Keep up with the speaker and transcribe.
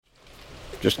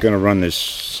Just going to run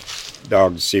this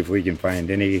dog to see if we can find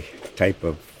any type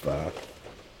of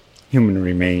human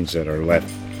remains that are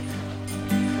left.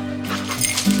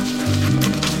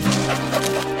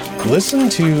 Listen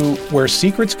to Where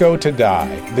Secrets Go to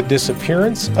Die, The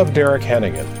Disappearance of Derek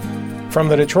Hennigan. From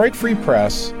the Detroit Free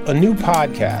Press, a new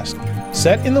podcast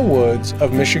set in the woods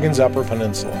of Michigan's Upper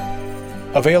Peninsula.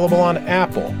 Available on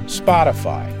Apple,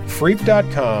 Spotify,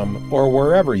 Freep.com, or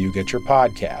wherever you get your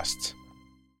podcasts.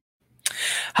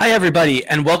 Hi, everybody,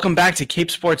 and welcome back to Cape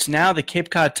Sports Now, the Cape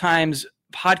Cod Times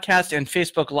podcast and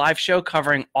Facebook Live show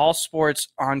covering all sports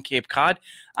on Cape Cod.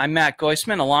 I'm Matt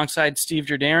Goisman alongside Steve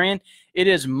Derdarian. It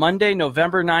is Monday,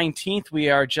 November 19th. We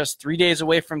are just 3 days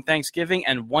away from Thanksgiving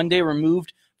and 1 day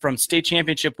removed from state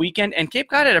championship weekend, and Cape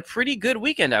Cod had a pretty good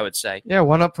weekend, I would say. Yeah,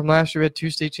 one up from last year. We had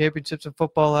 2 state championships in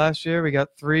football last year. We got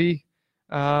 3,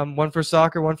 one for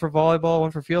soccer, one for volleyball,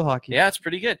 one for field hockey. Yeah, it's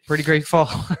pretty good. Pretty great fall.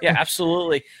 Yeah,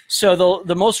 absolutely. So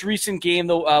the most recent game,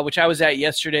 which I was at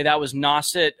yesterday, that was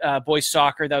Nauset boys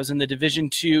soccer. That was in the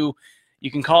Division II. You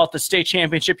can call it the state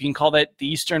championship. You can call that the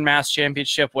Eastern Mass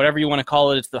Championship, whatever you want to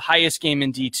call it. It's the highest game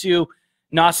in D2.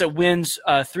 Nauset wins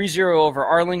 3-0 over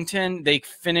Arlington. They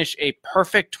finish a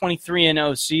perfect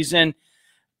 23-0 season.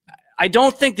 I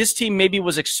don't think this team maybe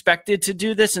was expected to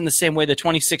do this in the same way the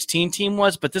 2016 team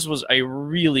was, but this was a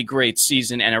really great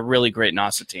season and a really great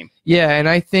Nauset team. Yeah, and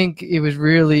I think it was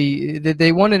really –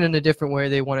 they won it in a different way.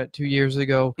 They won it 2 years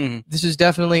ago. Mm-hmm. This is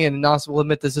definitely – and Nauset will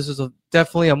admit this is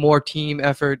definitely a more team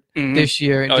effort this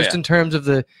year. And in terms of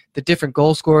the different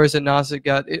goal scorers that Nauset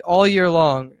got, all year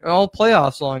long, all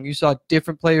playoffs long, you saw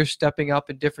different players stepping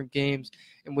up in different games.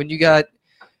 And when you got –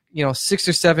 6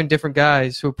 or 7 different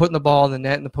guys who are putting the ball in the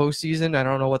net in the postseason. I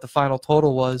don't know what the final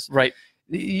total was. Right.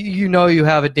 You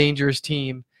have a dangerous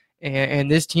team, and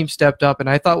this team stepped up. And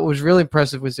I thought what was really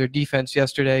impressive was their defense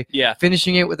yesterday. Yeah.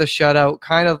 Finishing it with a shutout,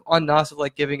 kind of un-Nauset,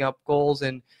 like giving up goals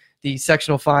in the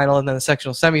sectional final and then the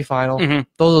sectional semifinal. Mm-hmm.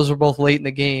 Those were both late in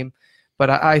the game. But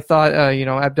I thought,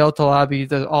 Abdel Talabi,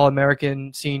 the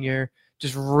All-American senior,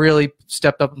 just really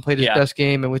stepped up and played his best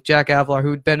game. And with Jack Avalar,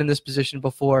 who had been in this position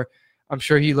before, I'm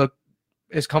sure he looked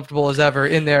as comfortable as ever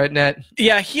in there at net.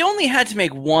 Yeah, he only had to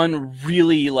make one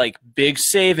really big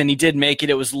save, and he did make it.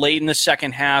 It was late in the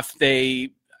second half.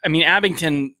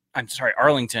 Arlington,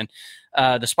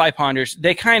 the Spy Ponders,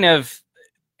 they kind of,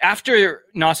 after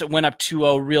Nauset went up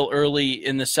 2-0 real early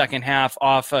in the second half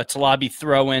off a Talabi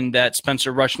throw-in that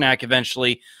Spencer Rushnack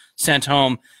eventually sent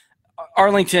home,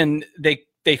 Arlington,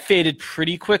 they faded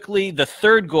pretty quickly. The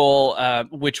third goal,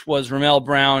 which was Ramel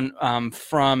Brown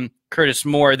from Curtis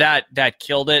Moore, that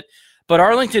killed it. But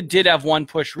Arlington did have one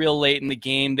push real late in the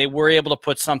game. They were able to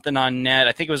put something on net.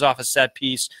 I think it was off a set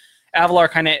piece.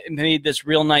 Avalar kind of made this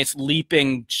real nice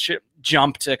leaping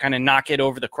jump to kind of knock it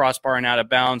over the crossbar and out of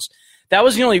bounds. That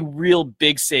was the only real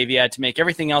big save he had to make.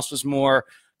 Everything else was more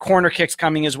corner kicks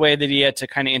coming his way that he had to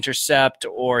kind of intercept,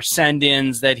 or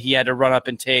send-ins that he had to run up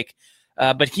and take.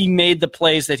 But he made the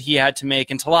plays that he had to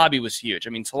make, and Talabi was huge.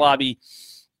 Talabi,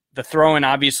 the throw-in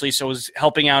obviously, so was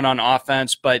helping out on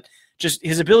offense, but just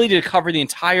his ability to cover the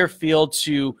entire field,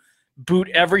 to boot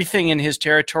everything in his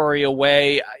territory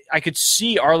away. I could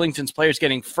see Arlington's players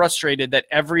getting frustrated that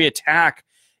every attack,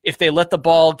 if they let the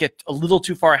ball get a little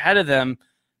too far ahead of them,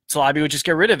 Talabi would just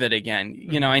get rid of it again.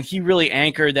 And he really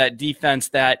anchored that defense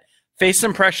that faced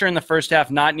some pressure in the first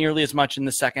half, not nearly as much in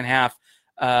the second half,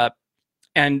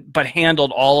 but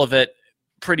handled all of it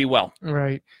pretty well.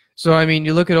 Right. So,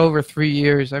 you look at over 3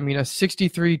 years, a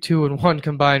 63-2-1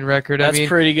 combined record. That's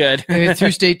pretty good.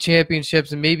 2 state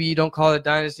championships, and maybe you don't call it a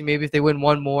dynasty, maybe if they win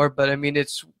one more, but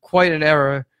it's quite an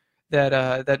era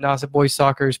that Nauset boys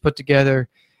soccer has put together.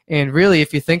 And really,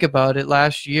 if you think about it,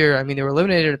 last year, they were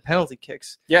eliminated in penalty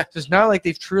kicks. Yeah. So it's not like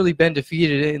they've truly been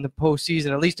defeated in the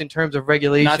postseason, at least in terms of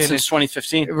regulation. Not since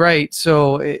 2015. Right.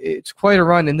 So it's quite a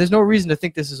run, and there's no reason to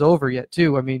think this is over yet,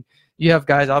 too. You have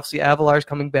guys, obviously, Avalar's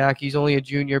coming back. He's only a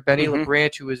junior. Benny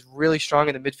LeBranch, who was really strong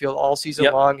in the midfield all season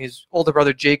long. His older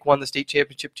brother, Jake, won the state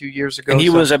championship 2 years ago. And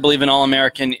he was, I believe, an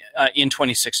All-American in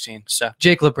 2016. So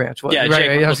Jake LeBranch was. Yeah, right,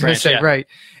 Jake I was going to say, yeah. right.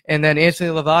 And then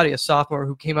Anthony Lavati, a sophomore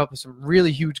who came up with some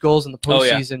really huge goals in the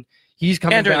postseason. He's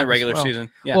coming and during back the regular season.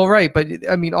 Yeah. Well, right. But,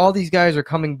 all these guys are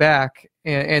coming back,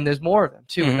 and there's more of them,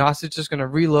 too. Mm-hmm. Nauset's just going to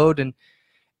reload. And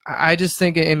I just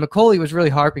think, and Macaulay was really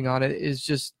harping on it, is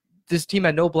just, this team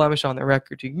had no blemish on their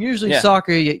record. Usually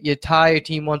soccer, you tie a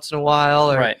team once in a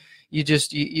while, or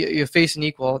you face an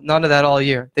equal. None of that all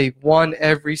year. They won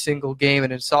every single game,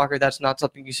 and in soccer, that's not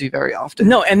something you see very often.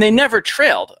 No, and they never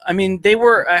trailed. They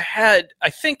were ahead, I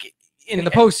think. In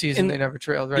the postseason, they never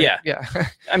trailed, right? Yeah. Yeah.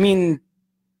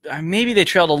 maybe they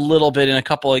trailed a little bit in a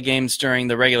couple of games during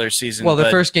the regular season. Well, the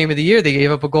first game of the year, they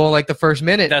gave up a goal like the first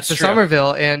minute to true.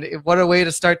 Somerville, and what a way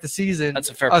to start the season. That's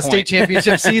a fair point. State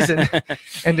championship season,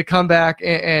 and to come back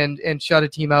and shut a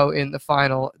team out in the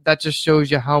final. That just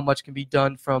shows you how much can be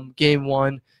done from game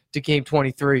 1 to game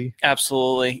 23.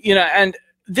 Absolutely. And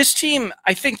this team,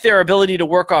 I think their ability to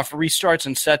work off restarts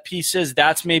and set pieces,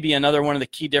 that's maybe another one of the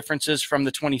key differences from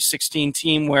the 2016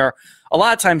 team, where a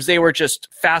lot of times they were just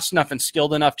fast enough and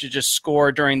skilled enough to just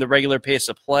score during the regular pace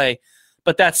of play.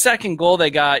 But that second goal they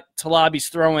got, Talabi's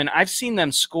throw-in, I've seen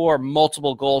them score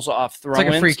multiple goals off throw-ins. It's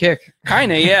like a free kick.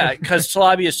 Kind of, yeah, because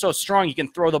Talabi is so strong, he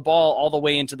can throw the ball all the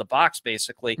way into the box,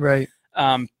 basically. Right.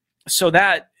 So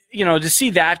that, to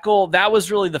see that goal, that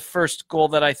was really the first goal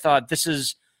that I thought, this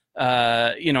is,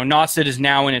 Nauset is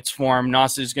now in its form.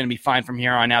 Nauset is going to be fine from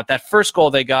here on out. That first goal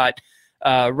they got,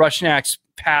 Rushnak's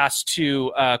pass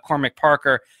to Cormac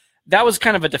Parker, that was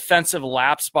kind of a defensive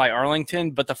lapse by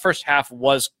Arlington, but the first half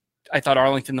was, I thought,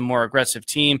 Arlington the more aggressive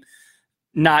team.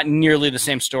 Not nearly the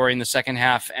same story in the second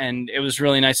half, and it was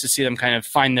really nice to see them kind of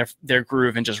find their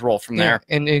groove and just roll from there.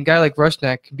 And a guy like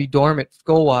Rushnak can be dormant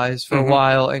goal-wise for a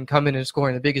while and come in and score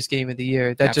in the biggest game of the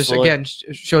year. That Absolutely. Just,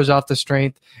 again, shows off the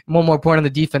strength. And one more point on the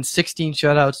defense, 16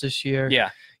 shutouts this year. Yeah.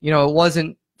 It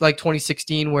wasn't like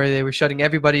 2016 where they were shutting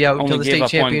everybody out until the state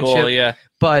championship. One goal, yeah.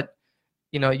 But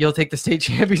you'll take the state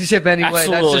championship anyway.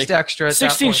 Absolutely. That's just extra.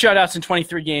 16 shutouts in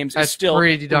 23 games is still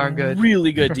pretty darn good.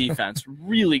 Really good defense.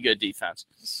 Really good defense.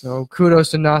 So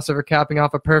kudos to Nauset for capping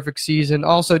off a perfect season.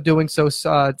 Also doing so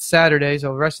Saturday.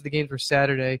 So the rest of the games were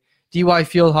Saturday. DY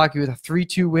Field Hockey with a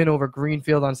 3-2 win over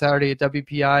Greenfield on Saturday at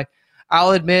WPI.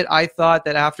 I'll admit, I thought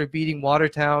that after beating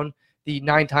Watertown, the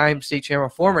 9-time state champion,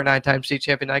 former 9-time state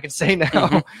champion, I can say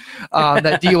now,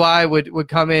 that DY would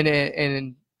come in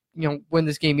and win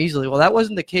this game easily. Well, that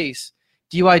wasn't the case.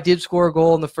 DY did score a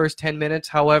goal in the first 10 minutes.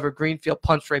 However, Greenfield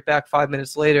punched right back 5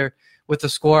 minutes later with the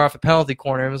score off a penalty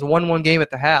corner. It was a 1-1 game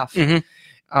at the half.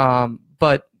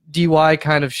 But DY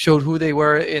kind of showed who they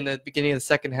were in the beginning of the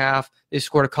second half. They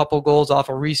scored a couple goals off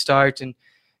a restart, and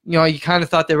you kind of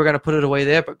thought they were going to put it away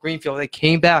there. But Greenfield, they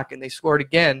came back and they scored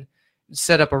again,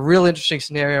 set up a real interesting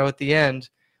scenario at the end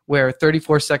where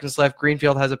 34 seconds left,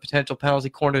 Greenfield has a potential penalty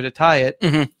corner to tie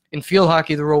it. In field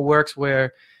hockey, the rule works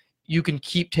where you can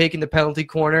keep taking the penalty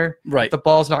corner. Right. If the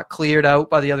ball's not cleared out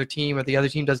by the other team or the other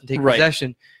team doesn't take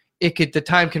possession, the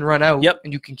time can run out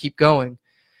and you can keep going.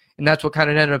 And that's what kind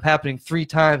of ended up happening 3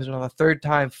 times. And on the third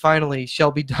time, finally,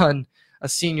 Shelby Dunn, a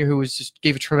senior who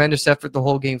gave a tremendous effort the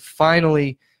whole game,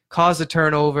 finally caused a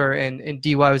turnover, and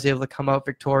DY was able to come out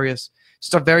victorious.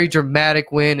 Just a very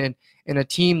dramatic win, and a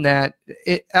team that,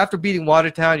 after beating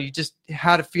Watertown, you just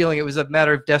had a feeling it was a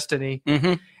matter of destiny.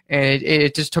 And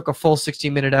it just took a full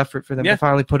 60-minute effort for them to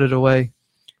finally put it away.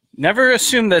 Never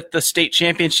assume that the state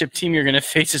championship team you're going to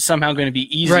face is somehow going to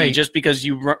be easy just because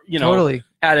you totally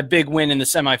had a big win in the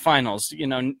semifinals.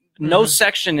 No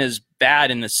section is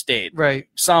bad in the state. Right.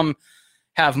 Some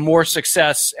have more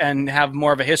success and have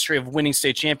more of a history of winning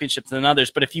state championships than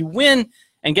others. But if you win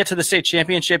and get to the state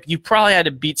championship, you probably had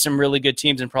to beat some really good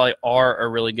teams and probably are a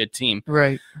really good team.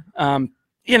 Right.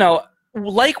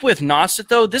 Like with Nauset,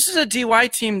 though, this is a DY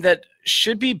team that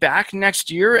should be back next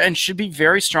year and should be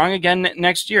very strong again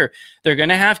next year. They're going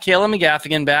to have Kayla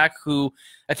McGaffigan back, who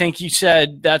I think you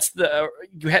said that's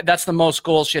the most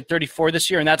goals. She had 34 this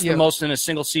year, and that's the most in a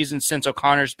single season since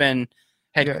O'Connor's been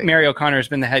Mary O'Connor's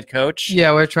been the head coach.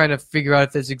 Yeah, we're trying to figure out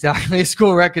if there's exactly a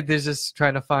school record. There's just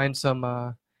trying to find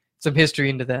some history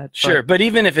into that. Sure, but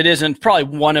even if it isn't,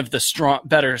 probably one of the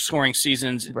better scoring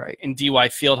seasons in DY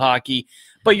field hockey.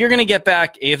 But you're going to get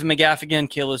back Ava McGaffigan,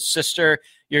 Kayla's sister.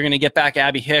 You're going to get back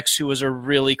Abby Hicks, who was a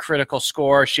really critical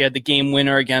scorer. She had the game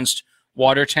winner against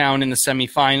Watertown in the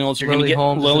semifinals. You're going to get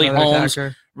Lily Holmes,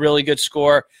 really good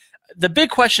score. The big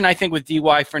question, I think, with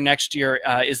DY for next year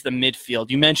is the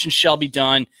midfield. You mentioned Shelby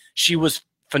Dunn. She was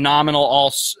phenomenal all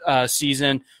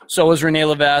season. So was Renee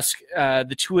Levesque.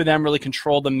 The two of them really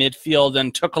controlled the midfield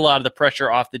and took a lot of the pressure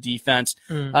off the defense.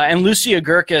 And Lucia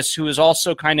Gurkis, who is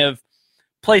also kind of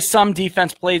plays some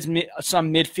defense, plays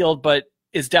some midfield, but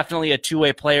is definitely a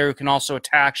two-way player who can also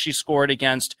attack. She scored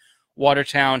against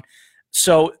Watertown.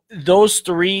 So those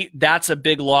three, that's a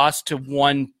big loss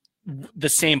to the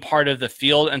same part of the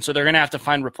field, and so they're going to have to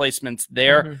find replacements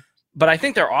there. But I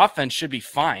think their offense should be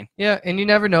fine. Yeah, and you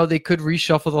never know. They could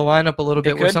reshuffle the lineup a little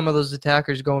bit where some of those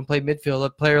attackers go and play midfield.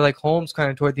 A player like Holmes kind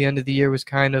of toward the end of the year was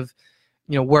kind of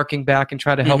working back and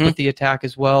trying to help with the attack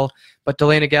as well. But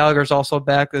Delana Gallagher is also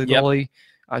back, the goalie.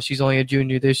 She's only a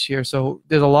junior this year. So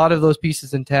there's a lot of those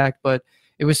pieces intact, but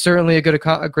it was certainly a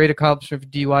great accomplishment for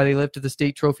DY. They lifted the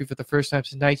state trophy for the first time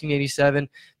since 1987.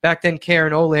 Back then,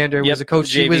 Karen Olander was a coach.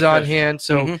 She was on hand,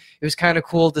 so it was kind of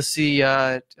cool to see.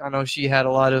 I know she had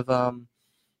a lot of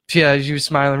she was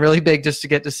smiling really big just to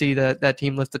get to see that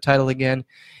team lift the title again.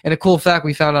 And a cool fact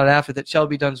we found out after that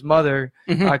Shelby Dunn's mother,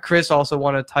 Chris, also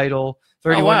won a title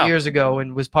 31 years ago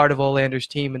and was part of Olander's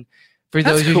team. And for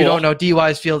those of you who don't know,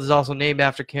 DY's field is also named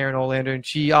after Karen Olander, and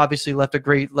she obviously left a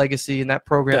great legacy in that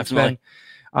program. Definitely. It's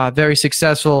been very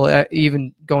successful,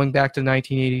 even going back to the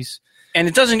 1980s. And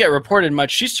it doesn't get reported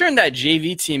much. She's turned that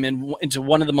JV team into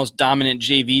one of the most dominant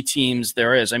JV teams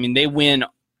there is. I mean, they win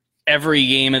every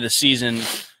game of the season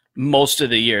most of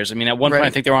the years. I mean, at one point, I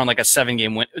think they were on like a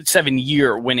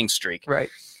 7-year winning streak. Right.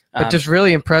 But just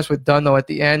really impressed with Dunn, though, at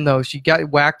the end, though. She got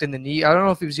whacked in the knee. I don't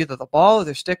know if it was either the ball or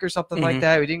the stick or something like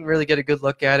that. We didn't really get a good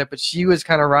look at it, but she was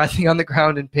kind of writhing on the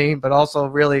ground in pain, but also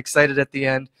really excited at the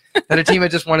end that her team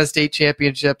had just won a state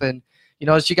championship. And,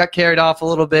 she got carried off a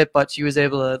little bit, but she was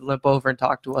able to limp over and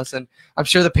talk to us. And I'm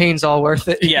sure the pain's all worth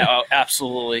it. Yeah,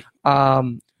 absolutely.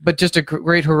 But just a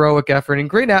great heroic effort and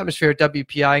great atmosphere at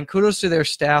WPI. And kudos to their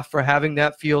staff for having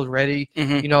that field ready.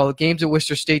 The games at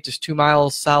Worcester State, just 2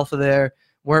 miles south of there,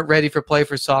 weren't ready for play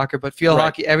for soccer. But field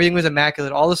hockey, everything was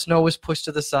immaculate. All the snow was pushed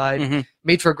to the side.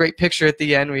 Made for a great picture at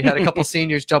the end. We had a couple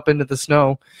seniors jump into the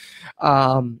snow.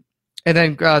 And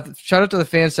then shout out to the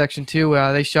fan section, too.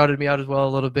 They shouted me out as well a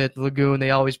little bit. The Lagoon,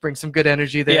 they always bring some good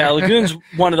energy there. Yeah, Lagoon's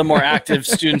one of the more active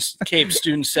Cape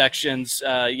student sections,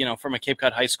 from a Cape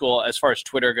Cod high school as far as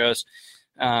Twitter goes.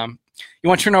 You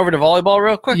want to turn over to volleyball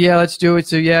real quick? Yeah, let's do it.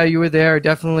 So, yeah, you were there.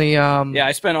 Definitely. Yeah,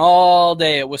 I spent all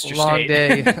day at Worcester State. Long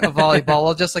day of volleyball,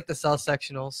 well, just like the South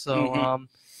Sectional. So,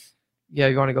 yeah,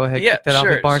 you want to go ahead and kick that off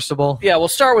with Barnstable? Yeah, we'll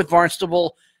start with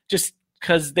Barnstable just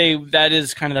because that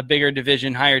is kind of the bigger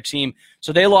division, higher team.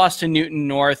 So they lost to Newton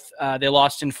North. They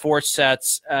lost in 4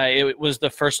 sets. It was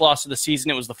the first loss of the season.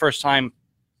 It was the first time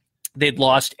they'd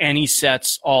lost any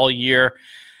sets all year.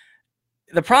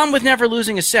 The problem with never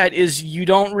losing a set is you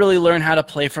don't really learn how to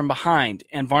play from behind.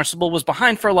 And Barnstable was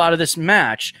behind for a lot of this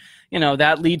match.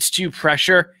 That leads to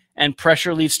pressure, and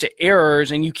pressure leads to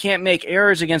errors. And you can't make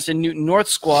errors against a Newton North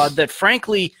squad that,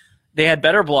 frankly, they had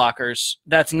better blockers.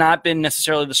 That's not been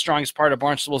necessarily the strongest part of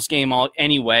Barnstable's game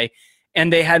anyway.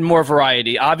 And they had more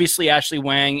variety. Obviously, Ashley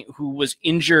Wang, who was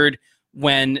injured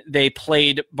when they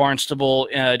played Barnstable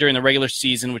during the regular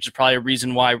season, which is probably a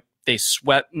reason why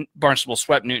Barnstable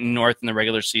swept Newton North in the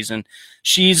regular season.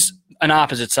 She's an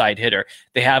opposite side hitter.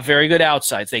 They have very good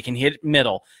outsides. They can hit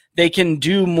middle. They can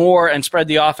do more and spread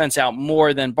the offense out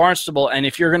more than Barnstable. And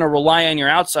if you're going to rely on your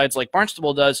outsides like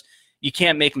Barnstable does, you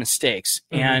can't make mistakes.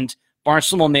 And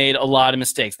Barnstable made a lot of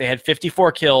mistakes. They had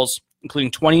 54 kills, including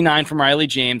 29 from Riley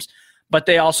James, but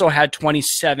they also had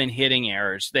 27 hitting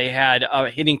errors. They had a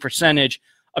hitting percentage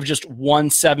of just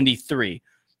 173.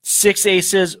 6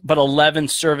 aces, but 11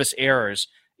 service errors,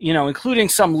 including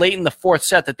some late in the 4th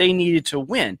set that they needed to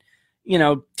win.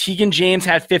 Tegan James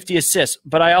had 50 assists,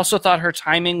 but I also thought her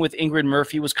timing with Ingrid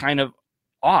Murphy was kind of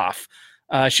off.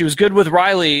 She was good with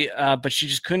Riley, but she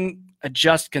just couldn't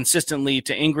adjust consistently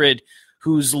to Ingrid,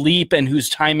 whose leap and whose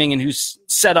timing and whose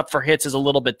setup for hits is a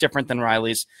little bit different than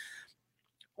Riley's.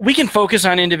 We can focus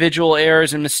on individual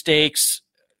errors and mistakes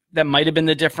that might have been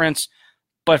the difference,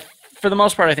 but for the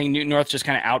most part, I think Newton North just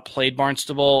kind of outplayed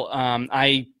Barnstable.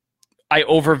 I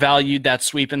overvalued that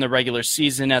sweep in the regular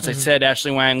season. As I said, Ashley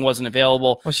Wang wasn't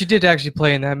available. Well, she did actually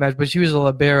play in that match, but she was a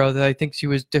libero that I think she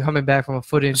was coming back from a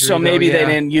foot injury. So maybe they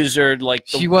didn't use her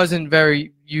she wasn't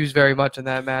used very much in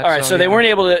that match. All right, so they weren't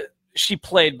able to. She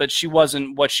played, but she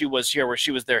wasn't what she was here, where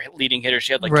she was their leading hitter.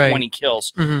 She had 20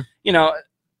 kills.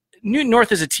 Newton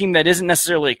North is a team that isn't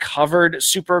necessarily covered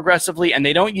super aggressively, and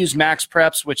they don't use Max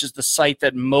Preps, which is the site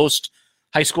that most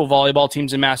high school volleyball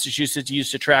teams in Massachusetts use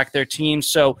to track their teams.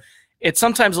 So it's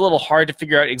sometimes a little hard to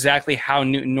figure out exactly how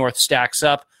Newton North stacks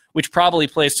up, which probably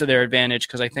plays to their advantage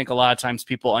because I think a lot of times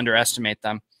people underestimate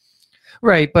them.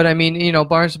 Right, but I mean,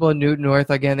 Barnstable and Newton North,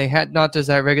 again, they had not just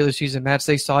that regular season match.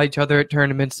 They saw each other at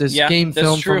tournaments. There's game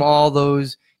film from all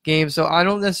those games. So I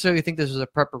don't necessarily think this was a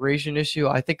preparation issue.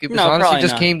 I think it was honestly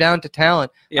just came down to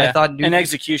talent. Yeah, I thought Newton, and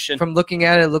execution. From looking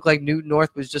at it, it looked like Newton North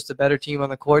was just a better team on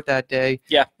the court that day.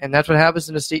 Yeah. And that's what happens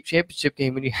in a state championship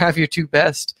game when you have your two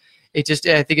best. I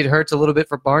think it hurts a little bit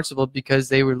for Barnstable because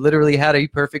they literally had a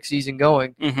perfect season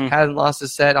going. Hadn't lost a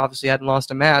set, obviously hadn't lost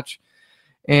a match.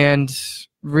 And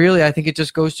really, I think it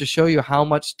just goes to show you how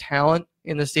much talent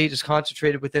in the state is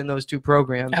concentrated within those two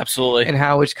programs. Absolutely. And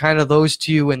how it's kind of those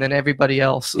two and then everybody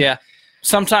else. Yeah.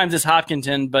 Sometimes it's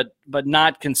Hopkinton, but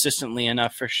not consistently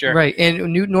enough for sure. Right,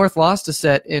 and Newton North lost a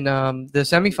set in the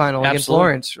semifinal against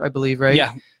Lawrence, I believe, right?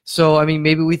 Yeah. So, I mean,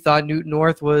 maybe we thought Newton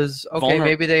North was, okay, vulnerable.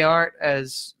 Maybe they aren't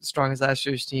as strong as last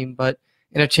year's team, but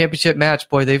in a championship match,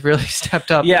 boy, they've really stepped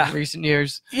up in recent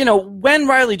years. When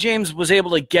Riley James was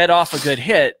able to get off a good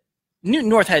hit, Newton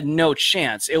North had no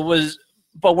chance.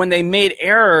 But when they made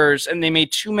errors and they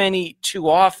made too many too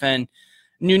often,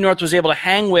 Newton North was able to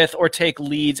hang with or take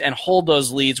leads and hold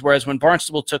those leads, whereas when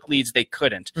Barnstable took leads, they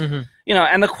couldn't. Mm-hmm.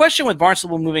 And the question with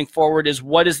Barnstable moving forward is,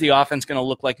 what is the offense going to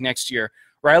look like next year?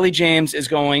 Riley James is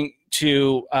going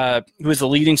to, who is the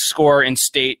leading scorer in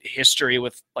state history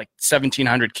with like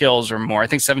 1,700 kills or more. I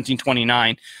think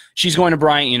 1,729. She's going to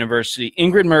Bryant University.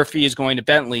 Ingrid Murphy is going to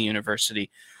Bentley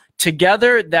University.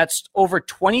 Together, that's over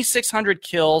 2,600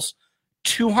 kills,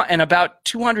 and about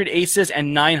 200 aces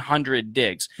and 900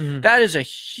 digs. Mm-hmm. That is a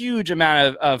huge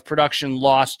amount of production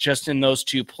lost just in those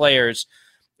two players.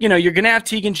 You're going to have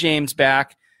Tegan James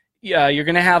back. You're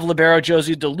going to have libero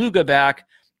Josie DeLuga back.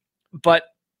 But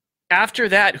after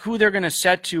that, who they're going to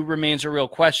set to remains a real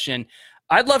question.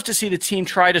 I'd love to see the team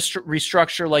try to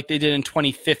restructure like they did in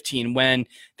 2015 when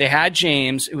they had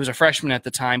James, who was a freshman at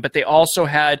the time, but they also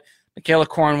had Michaela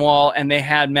Cornwall and they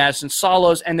had Madison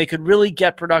Solos, and they could really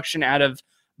get production out of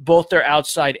both their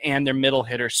outside and their middle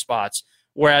hitter spots.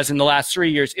 Whereas in the last 3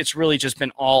 years, it's really just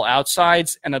been all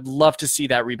outsides, and I'd love to see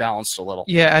that rebalanced a little.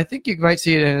 Yeah, I think you might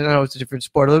see it, and I know it's a different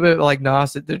sport, a little bit like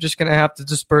NOS. They're just going to have to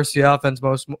disperse the offense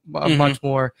much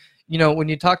more. When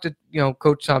you talk to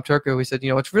Coach Tom Turco, he said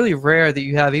it's really rare that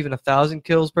you have even 1,000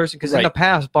 kills person, because in the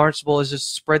past Barnstable has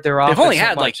just spread their offense. They've only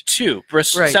had like two,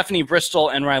 Stephanie Bristol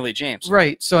and Riley James.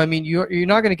 Right. So I mean, you're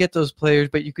not going to get those players,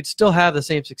 but you could still have the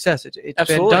same success. It's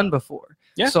been done before.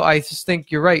 Yeah. So I just think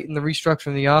you're right in the restructuring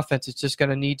of the offense. It's just going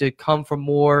to need to come from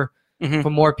more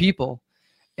people.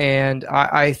 And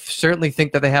I certainly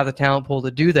think that they have the talent pool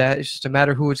to do that. It's just a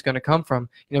matter of who it's going to come from.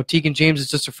 Tegan James is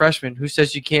just a freshman. Who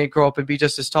says she can't grow up and be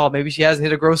just as tall? Maybe she hasn't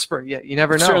hit a growth spurt yet. You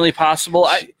never know. Certainly possible.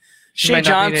 She might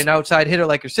not be an outside hitter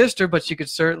like her sister, but she could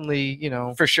certainly,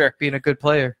 for sure, being a good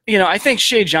player. I think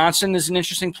Shea Johnson is an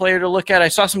interesting player to look at. I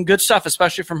saw some good stuff,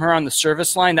 especially from her on the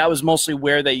service line. That was mostly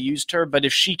where they used her. But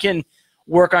if she can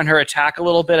work on her attack a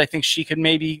little bit, I think she could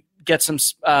maybe get some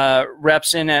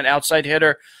reps in at outside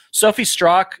hitter. Sophie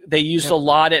Strock, they used a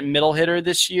lot at middle hitter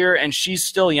this year, and she's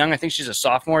still young. I think she's a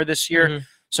sophomore this year. Mm-hmm.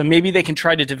 So maybe they can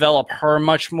try to develop her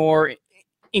much more,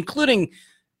 including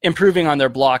improving on their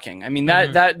blocking. I mean,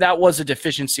 that was a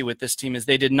deficiency with this team, is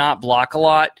they did not block a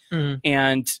lot,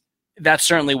 and that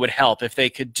certainly would help if they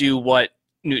could do what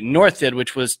Newton North did,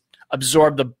 which was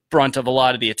absorb the brunt of a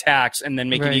lot of the attacks and then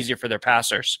make it easier for their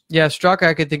passers. Yeah, Strock,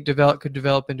 I could think could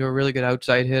develop into a really good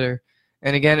outside hitter.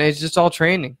 And again, it's just all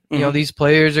training. These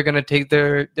players are going to take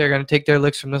their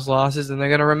licks from those losses, and they're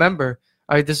going to remember,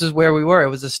 all right, this is where we were. It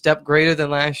was a step greater than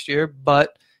last year,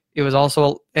 but it was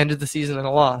also ended the season in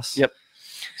a loss. Yep.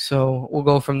 So we'll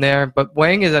go from there. But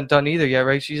Wang isn't done either yet,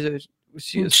 right?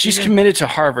 She's committed to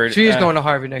Harvard. She is going to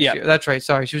Harvard next year. That's right.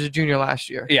 Sorry, she was a junior last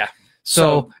year. Yeah.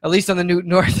 So at least on the Newton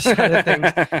North side of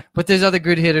things. But there's other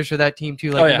good hitters for that team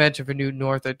too, like you mentioned for Newton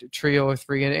North, a trio of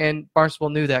three, and Barnstable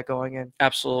knew that going in.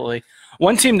 Absolutely.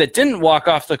 One team that didn't walk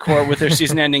off the court with their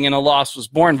season ending in a loss was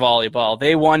Bourne Volleyball.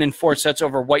 They won in 4 sets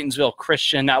over Whitensville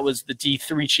Christian. That was the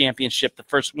D3 championship, the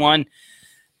first one.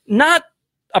 Not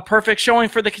a perfect showing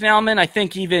for the Canalmen. I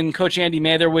think even Coach Andy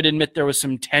Mather would admit there was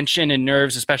some tension and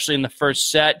nerves, especially in the first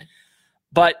set.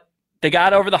 But they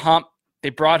got over the hump. They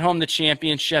brought home the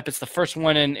championship. It's the first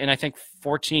one in I think,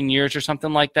 14 years or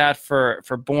something like that for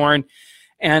Bourne.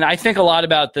 And I think a lot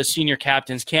about the senior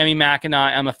captains, Cammie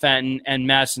Mackinac, Emma Fenton, and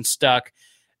Madison Stuck,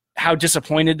 how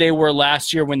disappointed they were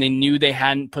last year when they knew they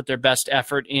hadn't put their best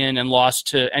effort in and lost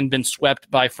to and been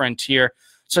swept by Frontier.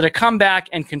 So to come back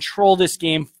and control this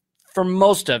game for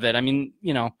most of it, I mean,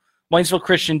 Whitensville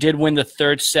Christian did win the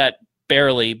third set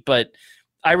barely, but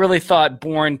I really thought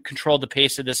Bourne controlled the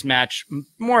pace of this match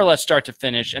more or less start to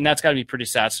finish, and that's got to be pretty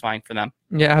satisfying for them.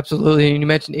 Yeah, absolutely. And you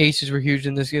mentioned aces were huge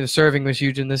in this game. Serving was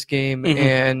huge in this game,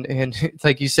 and it's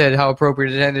like you said, how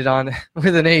appropriate it ended on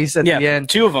with an ace at the end.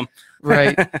 2 of them.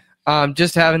 Right.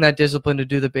 Just having that discipline to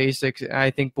do the basics,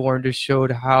 I think Bourne just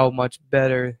showed how much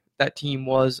better that team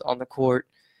was on the court.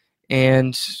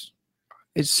 And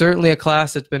it's certainly a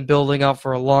class that's been building up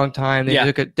for a long time.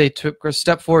 They took a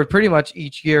step forward pretty much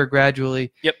each year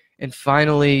gradually. Yep. And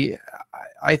finally,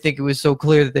 I think it was so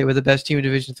clear that they were the best team in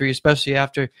Division III, especially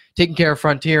after taking care of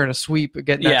Frontier in a sweep,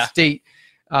 getting that state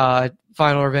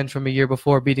final revenge from a year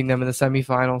before, beating them in the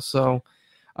semifinals. So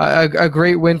a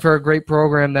great win for a great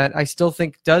program that I still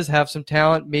think does have some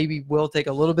talent. Maybe will take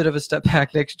a little bit of a step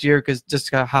back next year because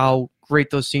just how great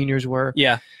those seniors were.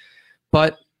 Yeah.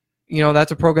 But,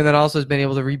 that's a program that also has been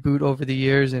able to reboot over the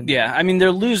years. And yeah, I mean, they're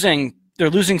losing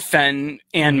Fenton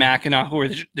and Mackinac, who are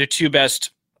their two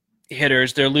best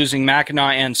hitters. They're losing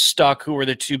Mackinac and Stuck, who were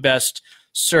the two best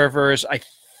servers. I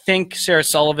think Sarah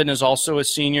Sullivan is also a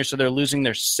senior, so they're losing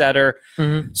their setter.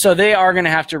 Mm-hmm. So they are going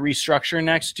to have to restructure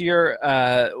next year,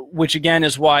 which again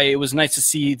is why it was nice to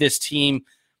see this team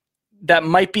that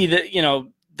might be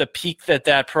the peak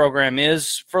that program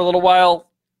is for a little while,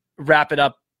 wrap it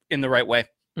up in the right way.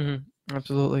 Mm-hmm.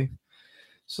 Absolutely.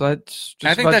 So that's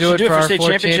just I think that should do it for state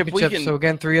championship weekend. So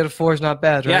again, 3 out of 4 is not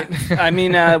bad, right? Yeah. I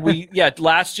mean,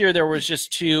 last year there was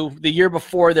just 2. The year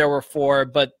before there were 4,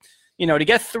 but to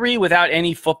get 3 without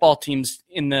any football teams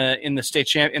in the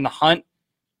state in the hunt,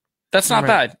 that's not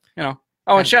bad. Oh,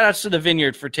 and shout outs to the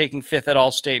Vineyard for taking 5th at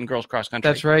All State in girls cross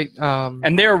country. That's right.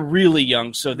 And they're really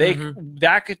young, so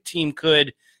that team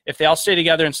could, if they all stay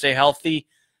together and stay healthy,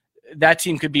 that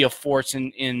team could be a force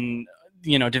in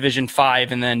Division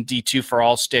 5 and then D2 for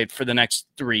All State for the next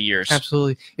 3 years.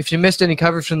 Absolutely. If you missed any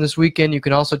coverage from this weekend, you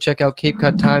can also check out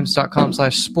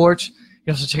CapeCodTimes.com/sports. You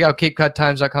can also check out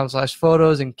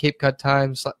CapeCodTimes.com/photos and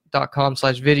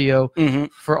CapeCodTimes.com/video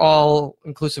for all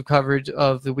inclusive coverage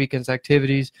of the weekend's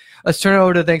activities. Let's turn it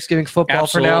over to Thanksgiving football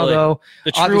for now, though.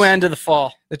 The true end of the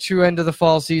fall. The true end of the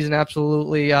fall season,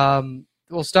 absolutely.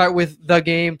 We'll start with the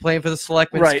game, playing for the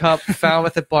Selectmen's Cup,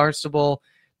 Falmouth at Barnstable.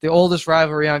 The oldest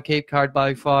rivalry on Cape Cod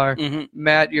by far. Mm-hmm.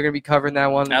 Matt, you're going to be covering that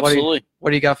one. Absolutely.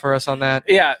 What do you got for us on that?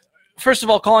 Yeah. First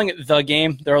of all, calling it the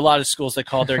game, there are a lot of schools that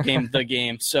call their game the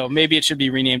game, so maybe it should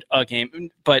be renamed a game.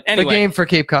 But anyway. The game for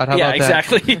Cape Cod, how about that? Yeah,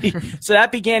 exactly. So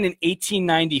that began in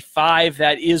 1895.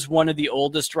 That is one of the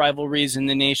oldest rivalries in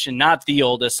the nation. Not the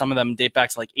oldest. Some of them date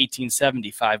back to like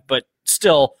 1875, but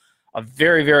still a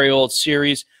very, very old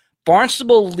series.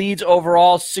 Barnstable leads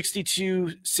overall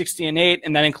 62-60-8,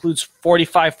 and that includes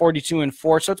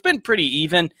 45-42-4. So it's been pretty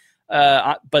even.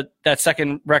 But that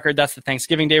second record, that's the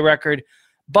Thanksgiving Day record.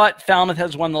 But Falmouth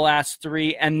has won the last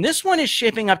 3, and this one is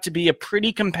shaping up to be a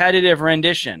pretty competitive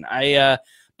rendition.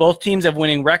 Both teams have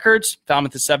winning records.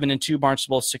 Falmouth is 7-2,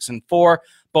 Barnstable is 6-4.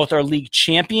 Both are league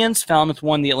champions. Falmouth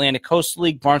won the Atlantic Coast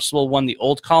League. Barnstable won the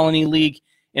Old Colony League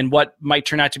in what might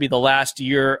turn out to be the last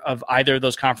year of either of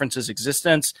those conferences'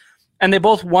 existence. And they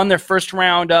both won their first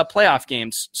round playoff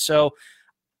games. So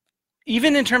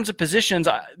even in terms of positions,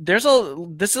 there's a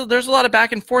lot of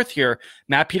back and forth here.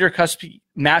 Matt Peter Kuski,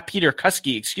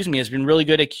 has been really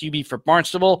good at QB for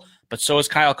Barnstable, but so is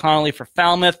Kyle Connolly for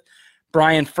Falmouth.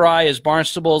 Brian Fry is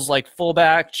Barnstable's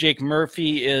fullback. Jake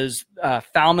Murphy is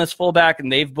Falmouth's fullback,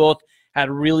 and they've both had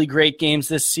really great games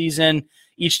this season.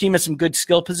 Each team has some good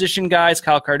skill position guys.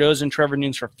 Kyle Cardozo and Trevor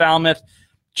Nunes for Falmouth.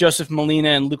 Joseph Molina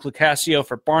and Luke Lucasio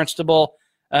for Barnstable.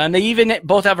 And they even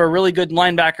both have a really good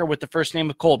linebacker with the first name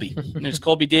of Colby. There's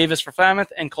Colby Davis for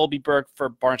Falmouth and Colby Burke for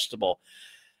Barnstable.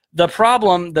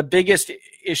 The biggest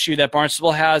issue that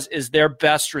Barnstable has is their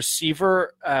best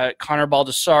receiver, Connor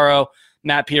Baldessaro,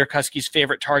 Matt Peter Kuski's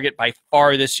favorite target by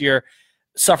far this year,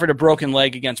 suffered a broken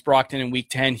leg against Brockton in Week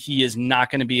 10. He is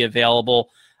not going to be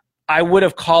available. I would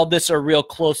have called this a real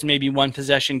close, maybe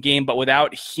one-possession game, but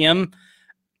without him,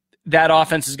 that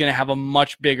offense is going to have a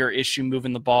much bigger issue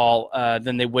moving the ball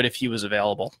than they would if he was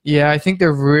available. Yeah, I think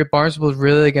Barnstable is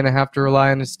really going to have to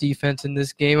rely on its defense in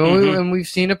this game, and we've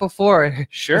seen it before.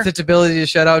 Sure, with its ability to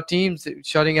shut out teams,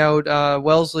 shutting out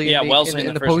Wellesley in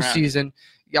the postseason.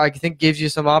 I think gives you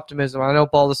some optimism. I know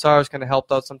Baldessaro's kind of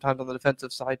helped out sometimes on the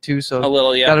defensive side too, so a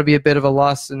little, that'll be a bit of a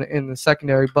loss in the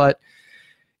secondary. But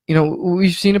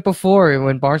we've seen it before.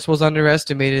 When Barnstable's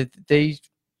underestimated, they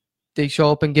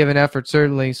show up and give an effort,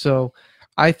 certainly. So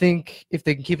I think if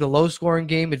they can keep it a low-scoring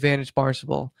game, advantage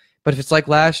Barnstable. But if it's like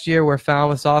last year where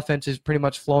Falmouth's offense is pretty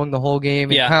much flowing the whole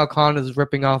game and Kyle Connor is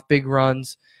ripping off big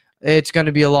runs, it's going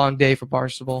to be a long day for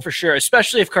Barnstable. For sure,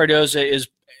 especially if Cardozo is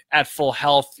at full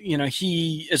health.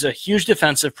 He is a huge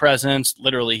defensive presence.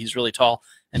 Literally, he's really tall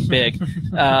and big.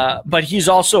 But he's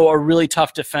also a really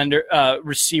tough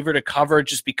receiver to cover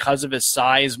just because of his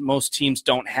size. Most teams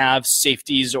don't have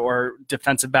safeties or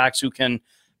defensive backs who can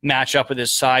match up with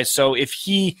his size. So if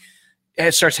he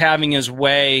starts having his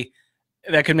way,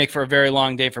 that could make for a very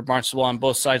long day for Barnstable on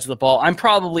both sides of the ball. I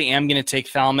probably am going to take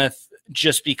Falmouth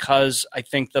just because I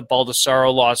think the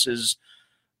Baldessaro loss is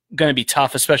going to be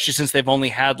tough, especially since they've only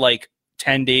had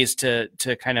 10 days to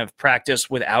kind of practice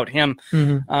without him.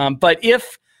 Mm-hmm. But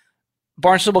if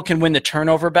Barnstable can win the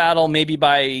turnover battle, maybe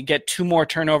get 2 more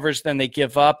turnovers than they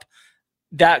give up,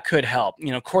 that could help.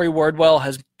 Corey Wardwell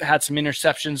has had some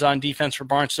interceptions on defense for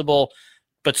Barnstable.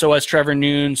 but so has Trevor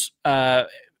Nunes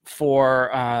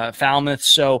for Falmouth.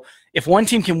 So if one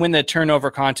team can win the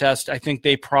turnover contest, I think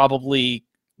they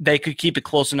could keep it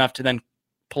close enough to then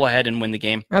pull ahead and win the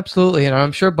game. Absolutely, and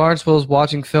I'm sure Barnstable is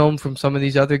watching film from some of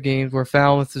these other games where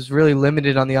Falmouth is really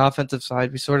limited on the offensive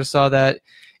side. We sort of saw that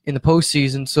in the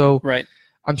postseason, so right.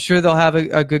 I'm sure they'll have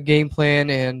a good game plan,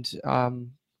 and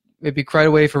it'd be quite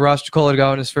a way for Ross Chicola to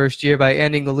go in his first year by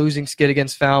ending the losing skid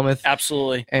against Falmouth.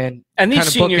 Absolutely, and these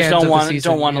seniors don't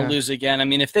want to lose again. I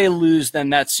mean, if they lose, then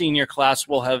that senior class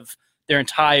will have their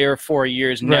entire 4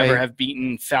 years never have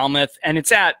beaten Falmouth, and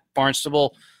it's at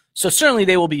Barnstable. So certainly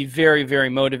they will be very, very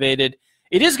motivated.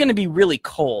 It is going to be really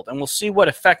cold, and we'll see what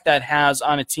effect that has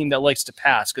on a team that likes to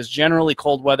pass, because generally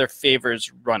cold weather favors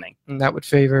running. And that would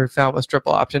favor Falmouth's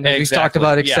triple option, as we've talked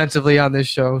about extensively on this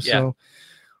show. So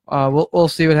we'll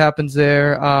see what happens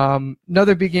there.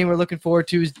 Another big game we're looking forward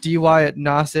to is DY at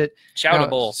Nauset. Chowder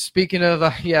Bowl. Speaking of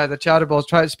the Chowder Bowl,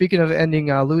 speaking of ending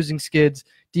losing skids,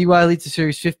 DY leads the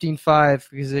series 15-5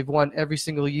 because they've won every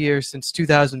single year since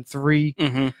 2003.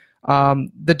 Mm-hmm.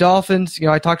 The Dolphins,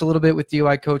 I talked a little bit with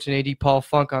DY coach and AD Paul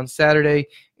Funk on Saturday,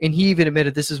 and he even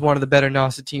admitted this is one of the better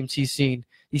Nauset teams he's seen.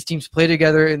 These teams played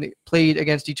together and played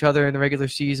against each other in the regular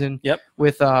season. Yep.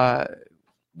 With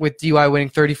DY winning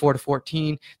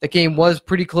 34-14. The game was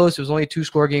pretty close. It was only a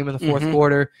 2-score game in the fourth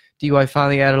quarter. DY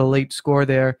finally added a late score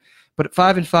there. But at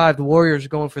 5-5, the Warriors are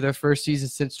going for their first season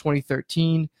since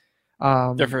 2013.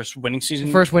 Their first winning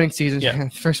season? First winning season. Yeah.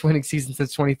 First winning season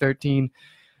since 2013.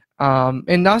 And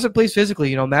Nauset plays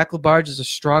physically. Mac LaBarge is a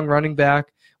strong running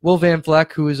back. Will Van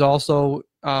Vleck, who is also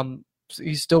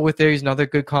he's still with there. He's another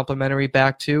good complementary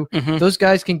back too. Mm-hmm. Those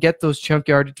guys can get those chunk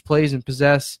yardage plays and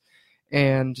possess.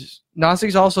 And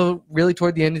Nauset's also really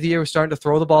toward the end of the year was starting to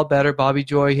throw the ball better. Bobby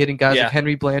Joy hitting guys like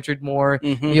Henry Blanchard more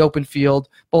in the open field.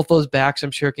 Both those backs, I'm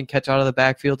sure, can catch out of the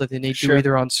backfield if they need to,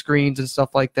 either on screens and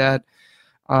stuff like that.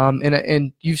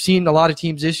 And you've seen a lot of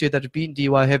teams this year that have beat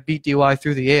DY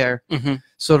through the air. Mm-hmm.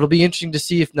 So it'll be interesting to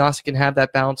see if Nauset can have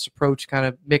that balanced approach, kind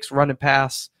of mix run and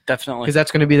pass. Definitely. Because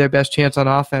that's going to be their best chance on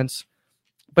offense.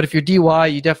 But if you're DY,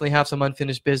 you definitely have some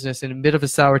unfinished business and a bit of a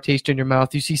sour taste in your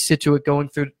mouth. You see Scituate going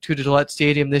through to the Gillette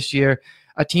Stadium this year,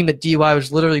 a team that DY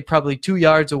was literally probably 2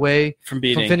 yards away from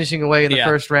finishing away in the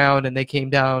first round, and they came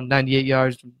down 98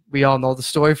 yards. We all know the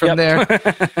story from there.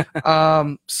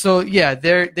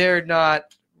 They're not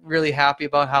really happy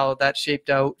about how that shaped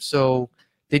out. So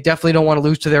they definitely don't want to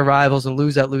lose to their rivals and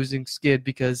lose that losing skid,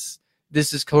 because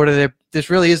this is this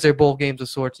really is their bowl games of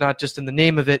sorts, not just in the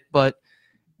name of it, but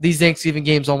these Thanksgiving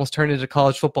games almost turn into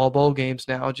college football bowl games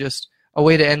now, just a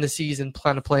way to end the season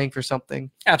kind of playing for something.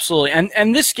 Absolutely.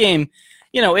 And this game,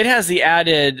 it has the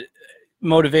added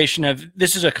motivation of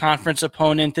this is a conference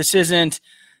opponent. This isn't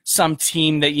some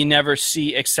team that you never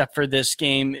see except for this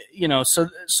game.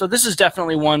 So this is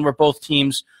definitely one where both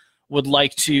teams would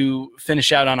like to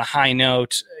finish out on a high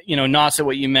note. Nauset,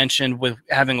 what you mentioned with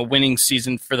having a winning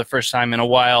season for the first time in a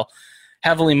while,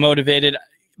 heavily motivated.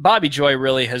 Bobby Joy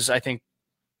really has, I think,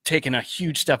 taken a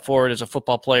huge step forward as a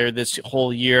football player this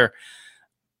whole year.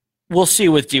 We'll see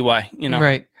with DY,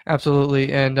 Right,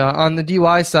 absolutely. And on the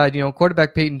DY side,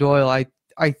 quarterback Peyton Doyle,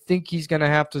 I think he's going to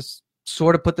have to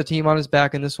sort of put the team on his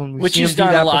back in this one. Which he's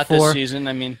done a lot this season.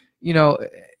 I mean,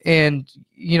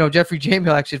 Jeffrey Jamie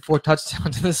actually had 4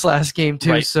 touchdowns in this last game too.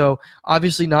 Right. So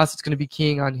obviously Nauset's going to be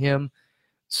keying on him.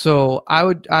 So I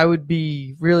would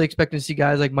be really expecting to see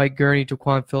guys like Mike Gurney,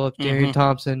 Taquan Phillips, Darian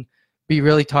Thompson be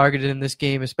really targeted in this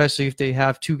game, especially if they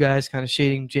have 2 guys kind of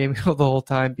shading Jamie the whole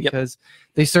time, because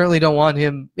they certainly don't want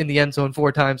him in the end zone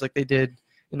 4 times like they did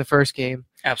in the first game.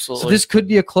 Absolutely. So this could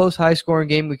be a close, high-scoring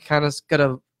game. We kind of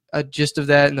got a gist of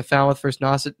that in the Falmouth versus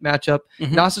Nauset matchup.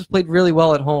 Mm-hmm. Nauset's played really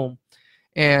well at home,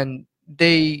 and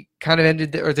they kind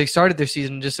of they started their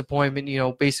season in disappointment,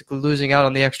 basically losing out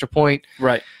on the extra point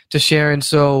to Sharon.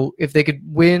 So if they could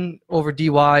win over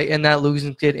DY and that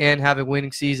losing kid and have a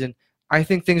winning season, I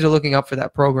think things are looking up for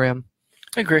that program.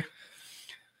 I agree.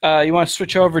 You want to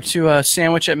switch over to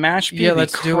Sandwich at Mashpee? Yeah,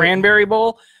 let's do it. Cranberry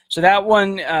Bowl. So that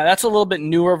one, that's a little bit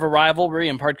newer of a rivalry,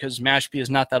 in part because Mashpee is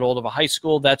not that old of a high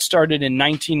school. That started in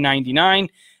 1999.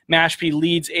 Mashpee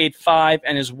leads 8-5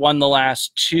 and has won the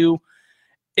last 2.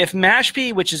 If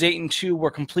Mashpee, which is 8-2, were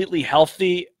completely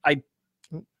healthy, I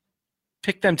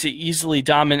picked them to easily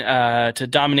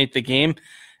dominate the game.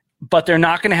 But they're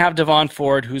not going to have Devon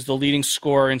Ford, who's the leading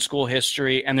scorer in school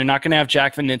history, and they're not going to have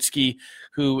Jack Vanitsky,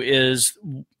 who is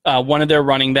one of their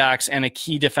running backs and a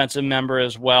key defensive member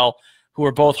as well, who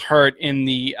were both hurt in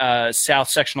the South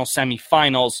Sectional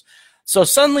semifinals. So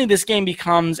suddenly this game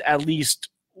becomes at least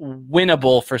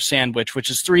winnable for Sandwich, which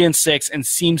is 3-6 and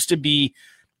seems to be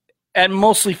at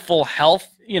mostly full health.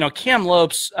 Cam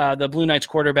Lopes, the Blue Knights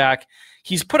quarterback,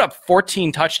 he's put up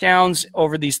 14 touchdowns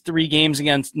over these 3 games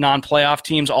against non-playoff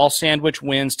teams, all sandwich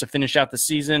wins to finish out the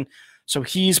season. So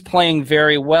he's playing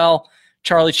very well.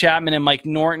 Charlie Chapman and Mike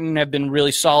Norton have been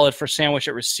really solid for sandwich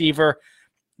at receiver.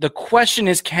 The question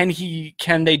is, can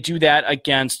they do that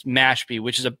against Mashpee,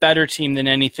 which is a better team than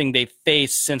anything they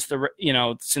faced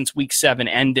since week 7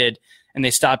 ended and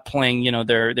they stopped playing,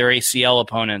 their ACL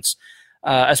opponents,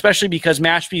 especially because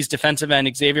Mashpee's defensive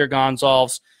end, Xavier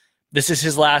Gonzalez, this is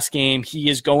his last game. He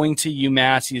is going to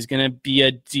UMass. He's going to be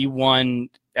a D1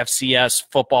 FCS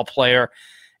football player,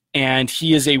 and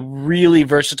he is a really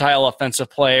versatile offensive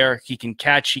player. He can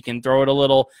catch, he can throw it a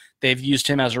little. They've used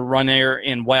him as a runner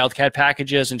in Wildcat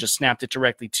packages and just snapped it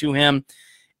directly to him.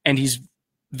 And he's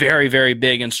very, very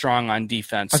big and strong on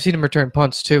defense. I've seen him return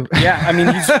punts too. Yeah, I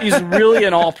mean, he's really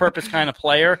an all-purpose kind of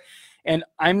player. And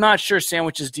I'm not sure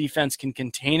Sandwich's defense can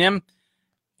contain him.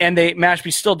 And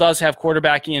Mashpee still does have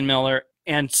quarterback Ian Miller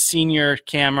and senior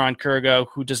Cameron Kurgo,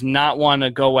 who does not want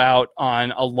to go out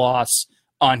on a loss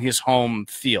on his home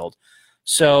field.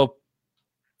 So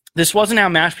this wasn't how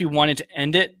Mashpee wanted to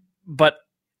end it, but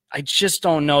I just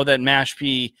don't know that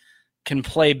Mashpee can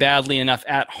play badly enough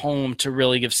at home to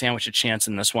really give Sandwich a chance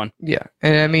in this one. Yeah,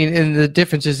 and the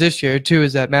difference is this year too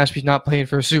is that Mashpee's not playing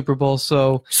for a Super Bowl,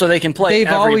 so they can play.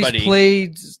 They've always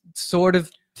played sort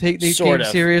of take these games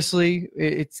seriously.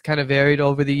 It's kind of varied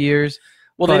over the years.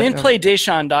 Well, they didn't play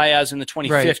Deshaun Diaz in the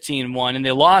 2015 one, and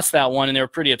they lost that one, and they were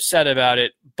pretty upset about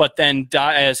it. But then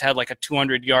Diaz had like a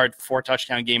 200-yard,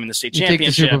 4-touchdown game in the state championship. Take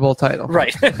the Super Bowl title.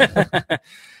 Right.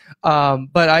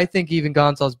 But I think even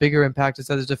Gonzalez's bigger impact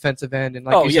is at his defensive end. And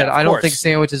like you said, I don't think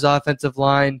Sandwich's offensive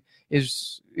line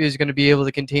is going to be able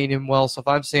to contain him well. So if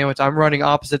I'm Sandwich, I'm running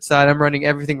opposite side. I'm running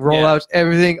everything, rollouts,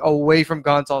 everything away from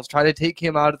Gonzalez. Try to take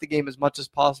him out of the game as much as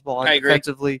possible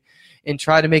defensively and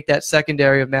try to make that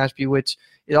secondary of Mashpee, which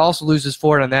it also loses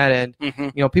Ford on that end.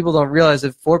 Mm-hmm. People don't realize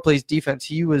that Ford plays defense.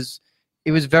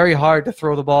 It was very hard to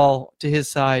throw the ball to his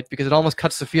side because it almost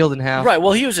cuts the field in half. Right.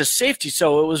 Well, he was a safety,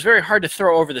 so it was very hard to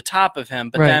throw over the top of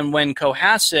him. But then when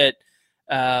Cohasset,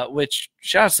 which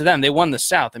shout outs to them, they won the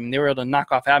South. I mean, they were able to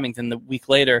knock off Abington the week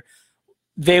later.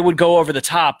 They would go over the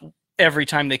top every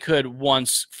time they could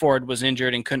once Ford was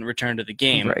injured and couldn't return to the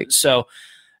game. Right. So,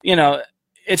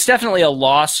 it's definitely a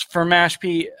loss for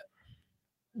Mashpee.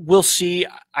 We'll see.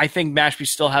 I think Mashpee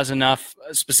still has enough.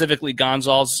 Specifically,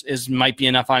 Gonzalez might be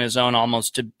enough on his own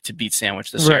almost to beat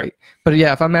Sandwich this year. Right. But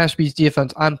yeah, if I'm Mashpee's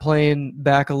defense, I'm playing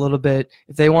back a little bit.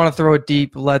 If they want to throw it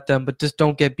deep, let them, but just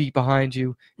don't get beat behind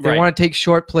you. If they want to take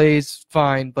short plays,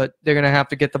 fine, but they're going to have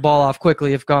to get the ball off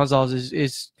quickly if Gonzalez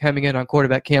is hemming in on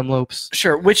quarterback Cam Lopes.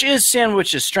 Sure, which is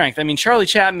Sandwich's strength. I mean, Charlie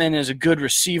Chapman is a good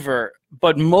receiver,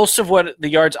 but most of what the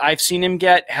yards I've seen him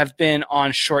get have been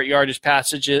on short yardage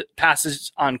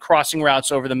passes on crossing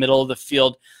routes over the middle of the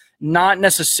field, not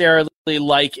necessarily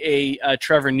like a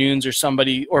Trevor Nunes or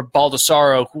somebody or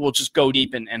Baldessaro who will just go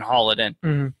deep and haul it in.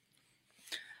 Mm-hmm.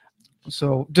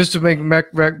 So just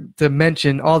to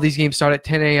mention, all these games start at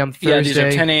 10 a.m. Thursday. Yeah, these are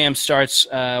 10 a.m. starts.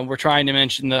 We're trying to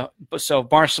mention so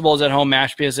Barnstable is at home,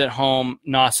 Mashpee is at home,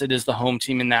 Nauset is the home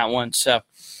team in that one. So.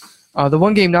 The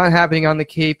one game not happening on the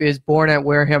Cape is Bourne at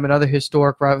Wareham, another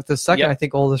historic rivalry, the second, I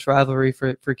think, oldest rivalry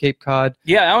for Cape Cod.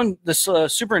 Yeah, I own the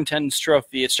Superintendent's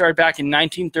Trophy. It started back in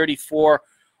 1934.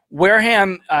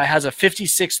 Wareham has a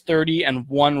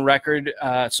 56-30-1 record,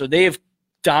 so they've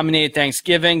dominated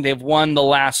Thanksgiving. They've won the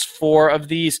last 4 of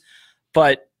these,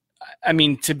 but I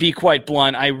mean, to be quite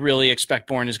blunt, I really expect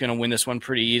Bourne is going to win this one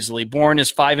pretty easily. Bourne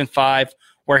is 5-5.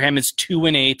 Wareham is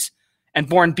 2-8. And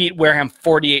Bourne beat Wareham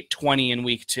 48-20 in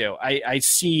week 2. I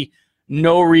see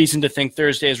no reason to think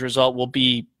Thursday's result will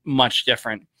be much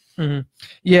different. Mm-hmm.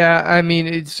 Yeah, I mean,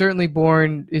 it's certainly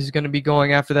Bourne is going to be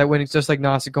going after that winning, just like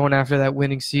Nauset going after that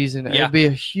winning season. Yeah. It would be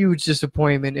a huge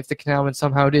disappointment if the Canalmen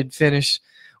somehow did finish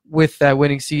with that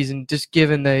winning season, just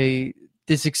given the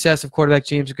success of quarterback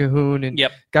James Cahoon and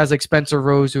guys like Spencer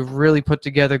Rose who've really put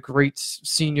together great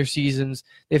senior seasons.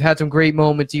 They've had some great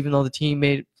moments, even though the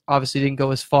team obviously didn't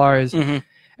go as far as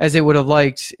they would have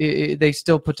liked. They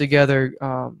still put together.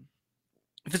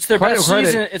 If it's their best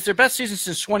season, it's their best season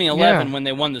since 2011 when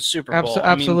they won the Super Bowl.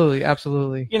 Absolutely.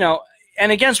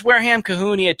 And against Wareham,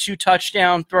 Cahoon, he had 2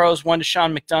 touchdown throws, one to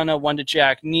Sean McDonough, one to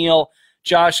Jack Neal.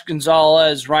 Josh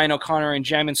Gonzalez, Ryan O'Connor, and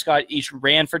Jamin Scott each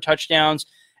ran for touchdowns.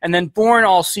 And then Bourne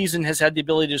all season has had the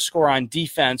ability to score on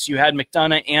defense. You had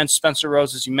McDonough and Spencer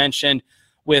Rose, as you mentioned,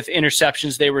 with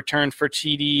interceptions they returned for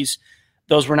TDs.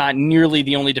 Those were not nearly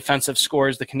the only defensive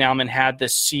scores the Canalmen had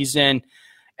this season.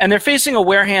 And they're facing a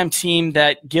Wareham team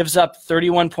that gives up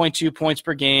 31.2 points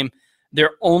per game.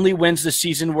 Their only wins this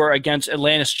season were against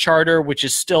Atlantis Charter, which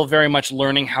is still very much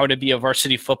learning how to be a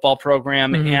varsity football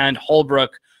program, and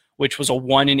Holbrook, which was a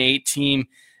 1-8 team.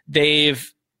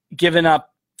 They've given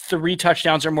up 3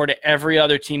 touchdowns or more to every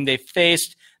other team they've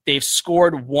faced. They've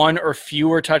scored 1 or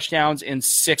fewer touchdowns in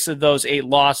 6 of those 8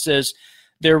 losses.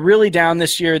 They're really down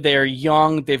this year. They're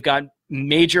young. They've got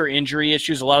major injury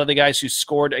issues. A lot of the guys who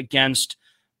scored against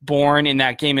Bourne in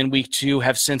that game in week 2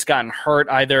 have since gotten hurt,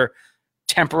 either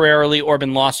temporarily or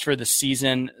been lost for the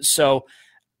season. So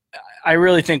I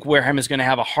really think Wareham is going to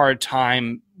have a hard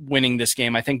time winning this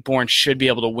game. I think Bourne should be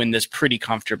able to win this pretty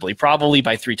comfortably, probably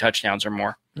by 3 touchdowns or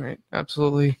more. Right,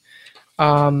 absolutely.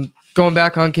 Going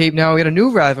back on Cape now, we had a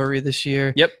new rivalry this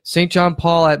year. Yep. St. John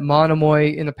Paul at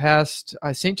Monomoy in the past.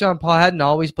 St. John Paul hadn't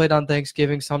always played on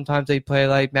Thanksgiving. Sometimes they'd play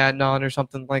like Matignon or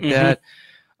something like that.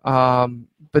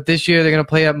 But this year they're going to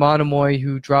play at Monomoy,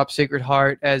 who dropped Sacred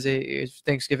Heart as a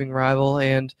Thanksgiving rival.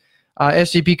 And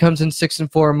SJP comes in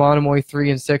 6-4, Monomoy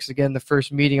 3-6. Again, the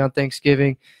first meeting on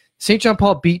Thanksgiving. St. John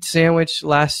Paul beat Sandwich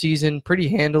last season pretty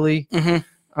handily.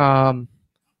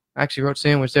 I actually wrote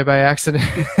Sandwich there by accident.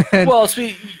 Well,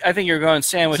 I think you're going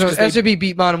Sandwich. So SJP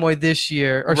beat Monomoy this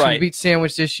year, or she beat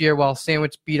Sandwich this year, while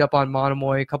Sandwich beat up on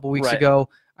Monomoy a couple weeks ago.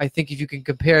 I think if you can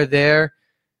compare there,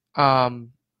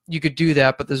 you could do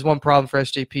that, but there's one problem for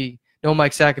SJP. No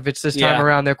Mike Sakovich this time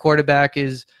around. Their quarterback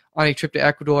is on a trip to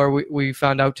Ecuador, we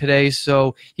found out today,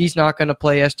 so he's not going to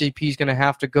play. SJP is going to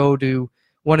have to go to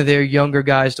one of their younger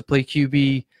guys to play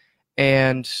QB,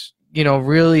 and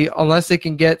really, unless they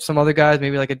can get some other guys,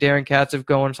 maybe like a Darren Katzev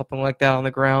going, something like that on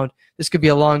the ground, this could be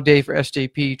a long day for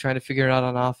SJP trying to figure it out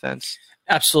on offense.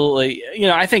 Absolutely.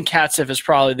 I think Katzev is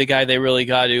probably the guy they really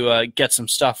got to get some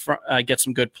stuff from, get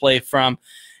some good play from.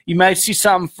 You might see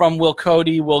something from Will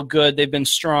Cody, Will Good. They've been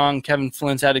strong. Kevin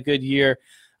Flynn's had a good year.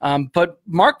 But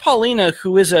Mark Paulina,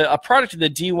 who is a product of the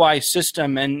DY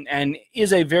system and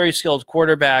is a very skilled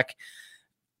quarterback,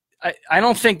 I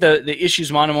don't think the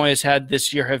issues Monomoy has had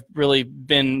this year have really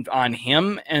been on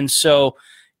him. And so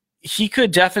he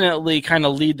could definitely kind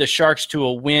of lead the Sharks to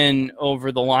a win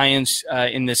over the Lions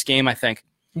in this game, I think.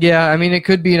 Yeah, I mean, it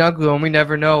could be an ugly one. We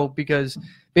never know, because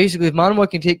basically if Monomoy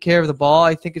can take care of the ball,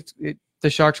 I think the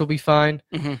Sharks will be fine.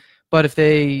 But if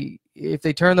they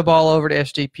turn the ball over to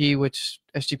SJP, which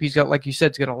SJP's got, like you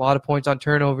said, it's got a lot of points on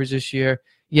turnovers this year,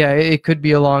 it could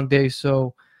be a long day.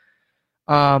 So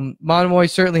Monomoy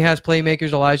certainly has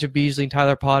playmakers. Elijah Beasley and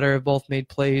Tyler Potter have both made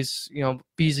plays.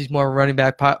 Beasley's more a running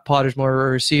back, Potter's more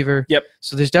a receiver. Yep.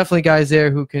 So there's definitely guys there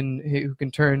who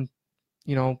can turn,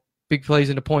 big plays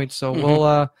into points. So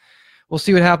we'll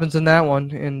see what happens in that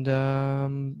one. And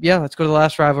let's go to the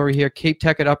last rivalry here. Cape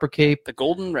Tech at Upper Cape. The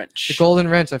Golden Wrench. The Golden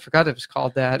Wrench. I forgot it was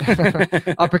called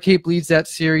that. Upper Cape leads that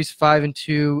series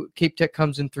 5-2. Cape Tech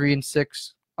comes in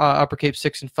 3-6. Upper Cape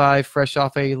 6-5, fresh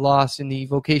off a loss in the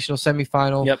vocational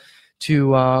semifinal to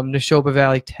Neshoba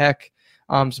Valley Tech.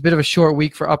 It's a bit of a short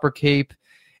week for Upper Cape,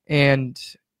 and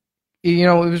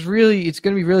it's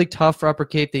going to be really tough for Upper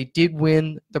Cape. They did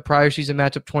win the prior season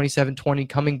matchup 27-20,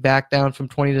 coming back down from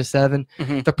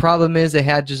 20-7. The problem is they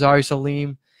had Jazari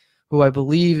Salim, who I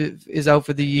believe is out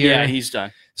for the year. Yeah, he's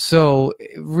done. So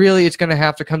really, it's going to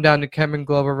have to come down to Cameron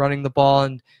Glover running the ball,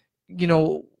 and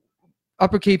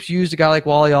Upper Cape's used a guy like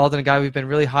Wally Alden, a guy we've been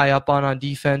really high up on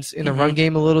defense in the run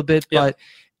game a little bit, but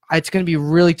it's going to be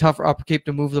really tough for Upper Cape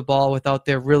to move the ball without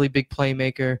their really big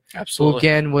playmaker, who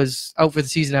again was out for the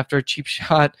season after a cheap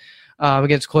shot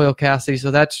against Coyle Cassidy. So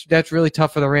that's really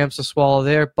tough for the Rams to swallow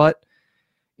there. But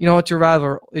it's your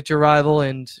rival,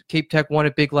 and Cape Tech won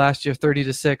it big last year,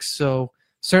 30-6. So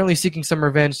certainly seeking some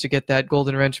revenge to get that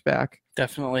Golden Wrench back.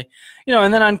 Definitely,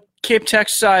 and then on Cape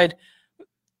Tech's side,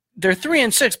 they're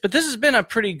 3-6, but this has been a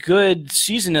pretty good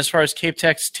season as far as Cape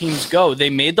Tech's teams go. They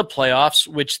made the playoffs,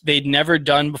 which they'd never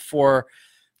done before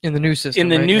in the new system.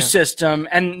 System,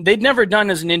 and they'd never done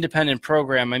as an independent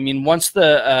program. I mean, once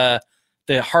the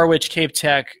Harwich Cape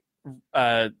Tech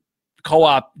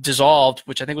co-op dissolved,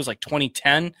 which I think was like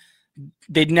 2010,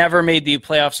 they'd never made the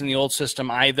playoffs in the old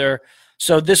system either.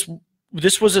 So this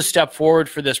was a step forward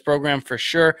for this program for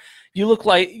sure. You look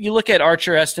at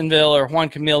Archer Estonville or Juan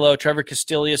Camilo, Trevor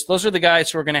Castillius. Those are the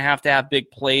guys who are going to have big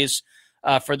plays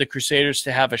for the Crusaders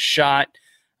to have a shot.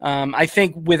 I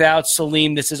think without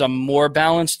Salim, this is a more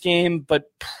balanced game,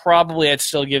 but probably I'd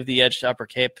still give the edge to Upper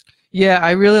Cape. Yeah,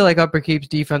 I really like Upper Cape's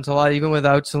defense a lot, even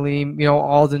without Salim.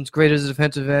 Alden's great as a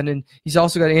defensive end, and he's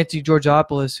also got Anthony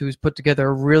Georgopoulos, who's put together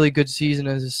a really good season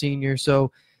as a senior.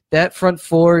 So that front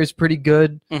four is pretty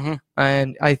good,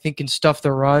 and I think can stuff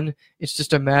the run. It's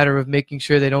just a matter of making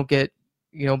sure they don't get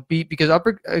beat, because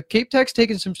Cape Tech's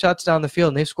taken some shots down the field,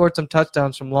 and they've scored some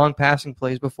touchdowns from long passing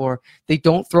plays before. They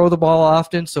don't throw the ball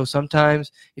often, so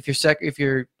sometimes if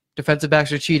your defensive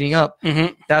backs are cheating up,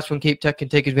 that's when Cape Tech can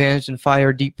take advantage and fire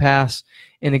a deep pass,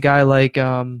 and a guy like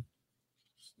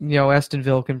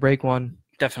Estonville can break one.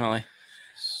 Definitely.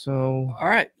 So all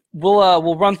right.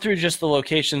 We'll run through just the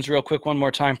locations real quick one more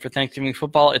time for Thanksgiving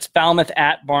football. It's Falmouth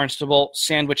at Barnstable,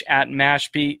 Sandwich at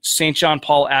Mashpee, St. John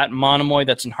Paul at Monomoy,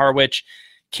 that's in Harwich.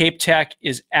 Cape Tech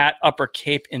is at Upper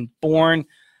Cape in Bourne.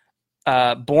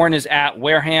 Bourne is at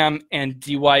Wareham, and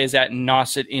DY is at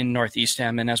Nauset in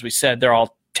Northeastham. And as we said, they're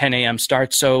all 10 a.m.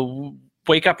 starts. So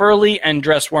wake up early and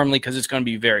dress warmly because it's going to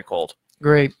be very cold.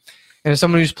 Great. And as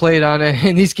someone who's played on it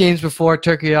in these games before,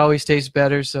 turkey always tastes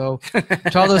better. So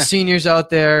to all those seniors out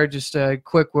there, just a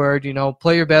quick word,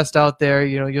 play your best out there.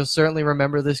 You'll certainly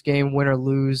remember this game, win or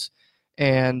lose.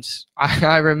 And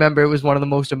I remember it was one of the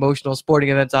most emotional sporting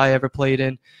events I ever played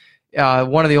in.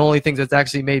 One of the only things that's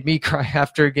actually made me cry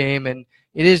after a game. And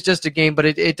it is just a game, but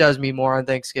it does mean more on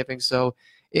Thanksgiving. So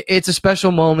it's a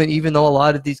special moment, even though a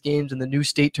lot of these games in the new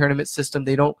state tournament system,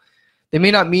 they may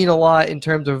not mean a lot in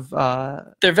terms of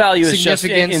their value is just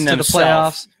in to the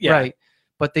playoffs, yeah. Right?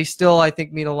 But they still, I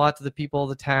think, mean a lot to the people of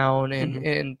the town,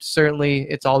 and certainly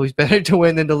it's always better to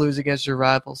win than to lose against your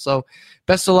rival. So,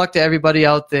 best of luck to everybody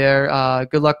out there.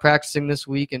 Good luck practicing this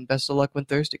week, and best of luck when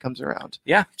Thursday comes around.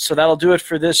 Yeah, so that'll do it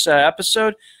for this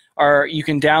episode. You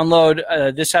can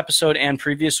download this episode and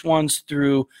previous ones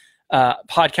through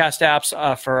podcast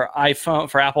apps for iPhone,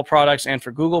 for Apple products, and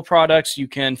for Google products. You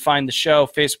can find the show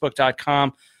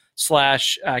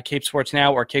facebook.com/Cape Sports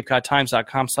Now or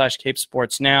CapeCodTimes.com/Cape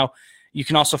Sports Now. You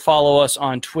can also follow us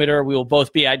on Twitter. We will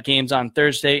both be at games on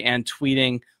Thursday and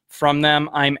tweeting from them.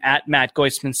 I'm at Matt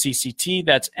Goisman CCT.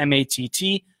 That's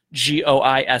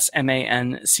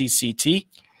MattGoismanCCT.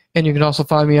 And you can also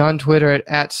find me on Twitter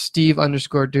at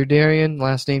Steve_Derderian,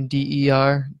 last name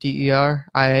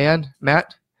DERDERIAN.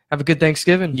 Matt, have a good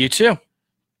Thanksgiving. You too.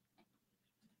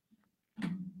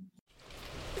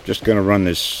 Just going to run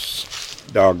this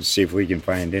dog to see if we can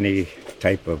find any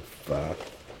type of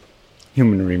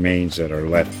human remains that are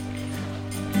left.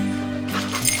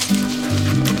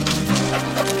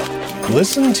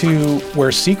 Listen to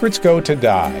Where Secrets Go to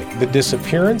Die, The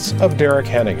Disappearance of Derek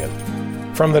Hennigan.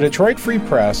 From the Detroit Free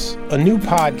Press, a new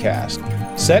podcast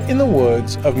set in the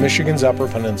woods of Michigan's Upper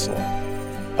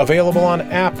Peninsula. Available on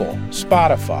Apple,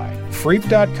 Spotify,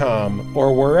 Freep.com,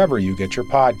 or wherever you get your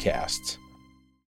podcasts.